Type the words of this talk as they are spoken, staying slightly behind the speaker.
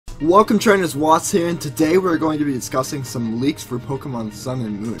Welcome trainers, Watts here, and today we're going to be discussing some leaks for Pokemon Sun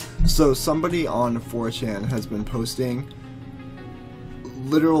and Moon. So somebody on 4chan has been posting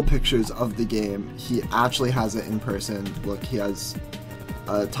literal pictures of the game. He actually has it in person. Look, he has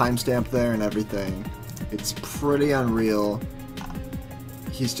a timestamp there and everything. It's pretty unreal.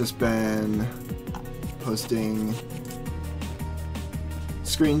 He's just been posting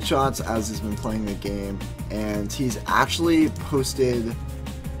screenshots as he's been playing the game, and he's actually posted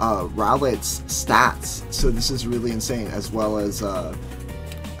Rowlett's stats, so this is really insane, as well as I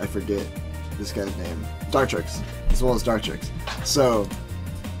forget this guy's name, Dartrix, as well as Dartrix. So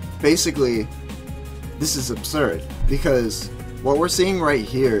basically this is absurd, because what we're seeing right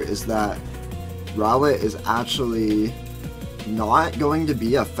here is that Rowlett is actually not going to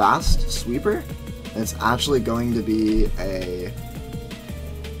be a fast sweeper. It's actually going to be a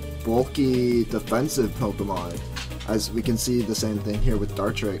bulky defensive Pokemon. As we can see the same thing here with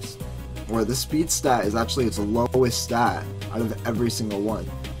Dartrix, where the speed stat is actually its lowest stat out of every single one.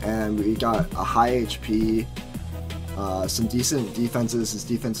 And we got a high HP, some decent defenses. His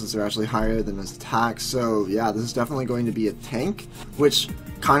defenses are actually higher than his attacks, so yeah, this is definitely going to be a tank, which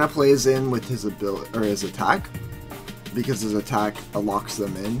kind of plays in with his ability, or his attack, because his attack locks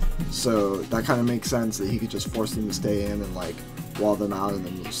them in. So that kind of makes sense that he could just force them to stay in and like wall them out and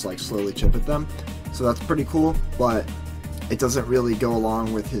then just like slowly chip at them. So that's pretty cool, but it doesn't really go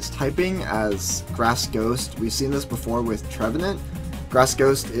along with his typing as Grass Ghost. We've seen this before with Trevenant. Grass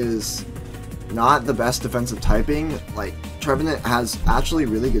Ghost is not the best defensive typing. Like, Trevenant has actually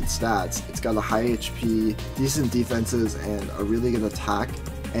really good stats. It's got a high HP, decent defenses, and a really good attack,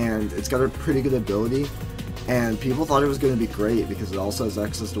 and it's got a pretty good ability, and people thought it was going to be great because it also has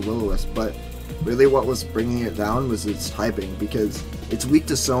access to Will-O-Wisp, but really what was bringing it down was its typing, because it's weak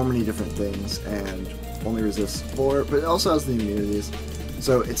to so many different things and only resists 4, but it also has the immunities.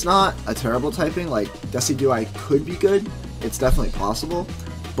 So it's not a terrible typing. Like, Decidueye could be good, it's definitely possible,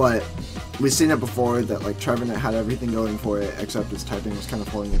 but we've seen it before that like Trevenant had everything going for it except his typing was kind of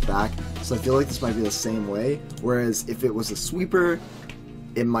holding it back. So I feel like this might be the same way, whereas if it was a sweeper,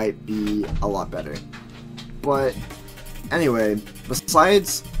 it might be a lot better. But anyway,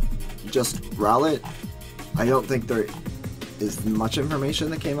 besides just Rowlett, I don't think there is much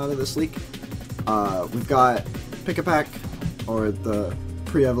information that came out of this leak. We've got Pick-a-Pack, or the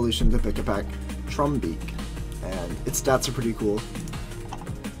pre-evolution to Pick-a-Pack, Trumbeak, and its stats are pretty cool.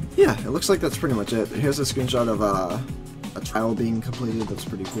 Yeah, it looks like that's pretty much it. Here's a screenshot of a trial being completed. That's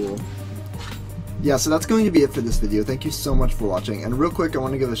pretty cool. Yeah, so that's going to be it for this video. Thank you so much for watching, and real quick I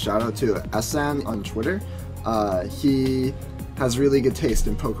want to give a shout out to Esan on Twitter. He has really good taste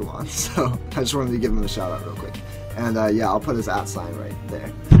in Pokemon, so I just wanted to give him a shout out real quick. And yeah, I'll put his @ sign right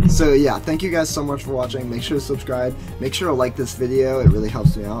there. So yeah, thank you guys so much for watching. Make sure to subscribe, make sure to like this video, it really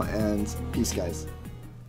helps me out, and peace guys.